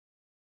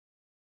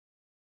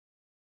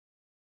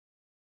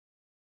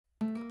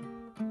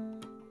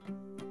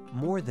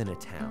More than a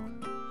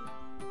town.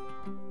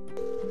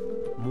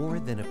 More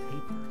than a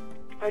paper.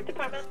 Art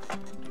department.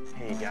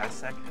 Hey, you got a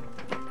second?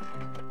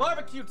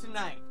 Barbecue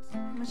tonight. How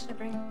much did I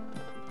bring?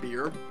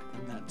 Beer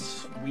and that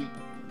sweet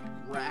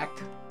rack.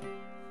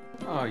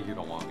 Oh, you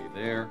don't want me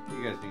there.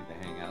 You guys need to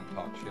hang out and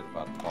talk shit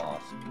about the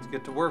boss. Let's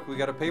get to work. We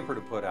got a paper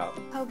to put out.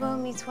 Hobo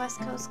meets West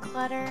Coast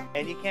clutter.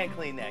 And you can't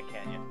clean that,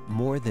 can you?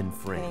 More than And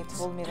friends. he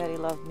told me that he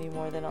loved me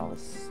more than all the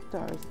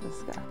stars in the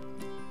sky.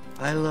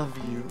 I love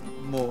you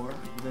more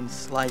than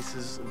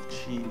slices of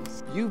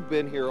cheese. You've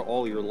been here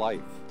all your life.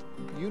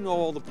 You know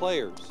all the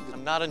players.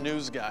 I'm not a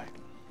news guy.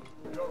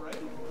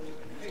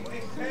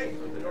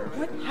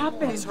 What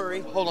happened? Please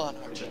hurry. Hold on,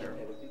 Archie.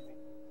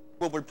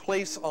 We'll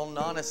replace all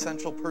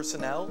non-essential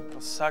personnel. It'll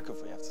suck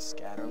if we have to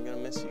scatter. I'm gonna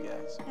miss you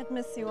guys. I'd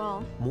miss you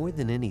all. More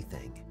than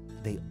anything,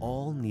 they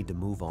all need to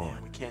move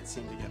on. We can't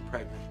seem to get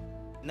pregnant.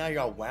 Now you're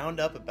all wound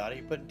up about it.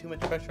 You're putting too much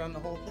pressure on the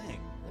whole thing.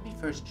 Let me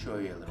first show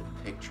you a little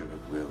picture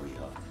of where we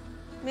are.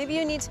 Maybe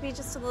you need to be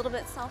just a little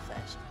bit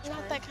selfish. I'm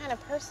not that kind of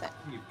person.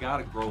 You've got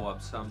to grow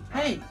up sometime.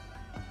 Hey!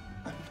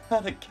 I'm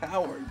not a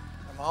coward.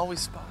 I'm always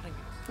spotting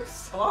you. I'm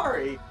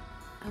sorry.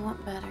 I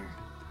want better.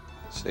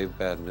 Save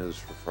bad news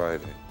for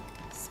Friday.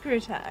 Screw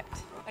tact.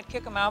 I'd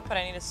kick him out, but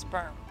I need a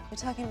sperm. We're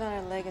talking about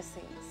our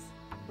legacies,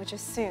 which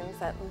assumes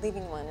that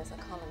leaving one is a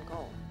common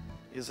goal.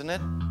 Isn't it?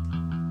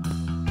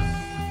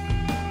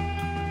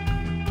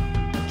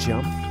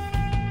 Jump.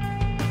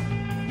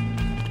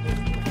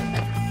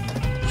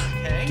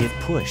 Hey? Get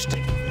pushed.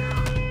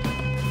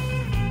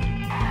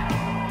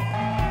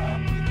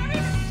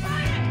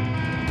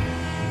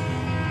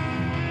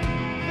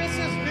 This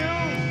is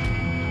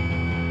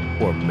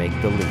news! Or make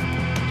the leap.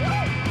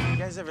 You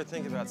guys ever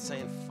think about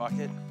saying fuck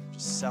it?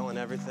 Just selling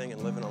everything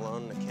and living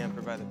alone in a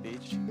camper by the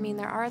beach? I mean,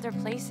 there are other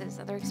places,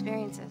 other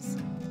experiences.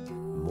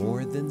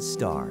 More than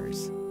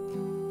stars.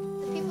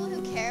 The people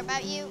who care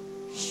about you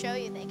show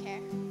you they care.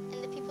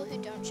 And the people who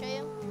don't show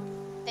you,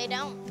 they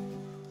don't.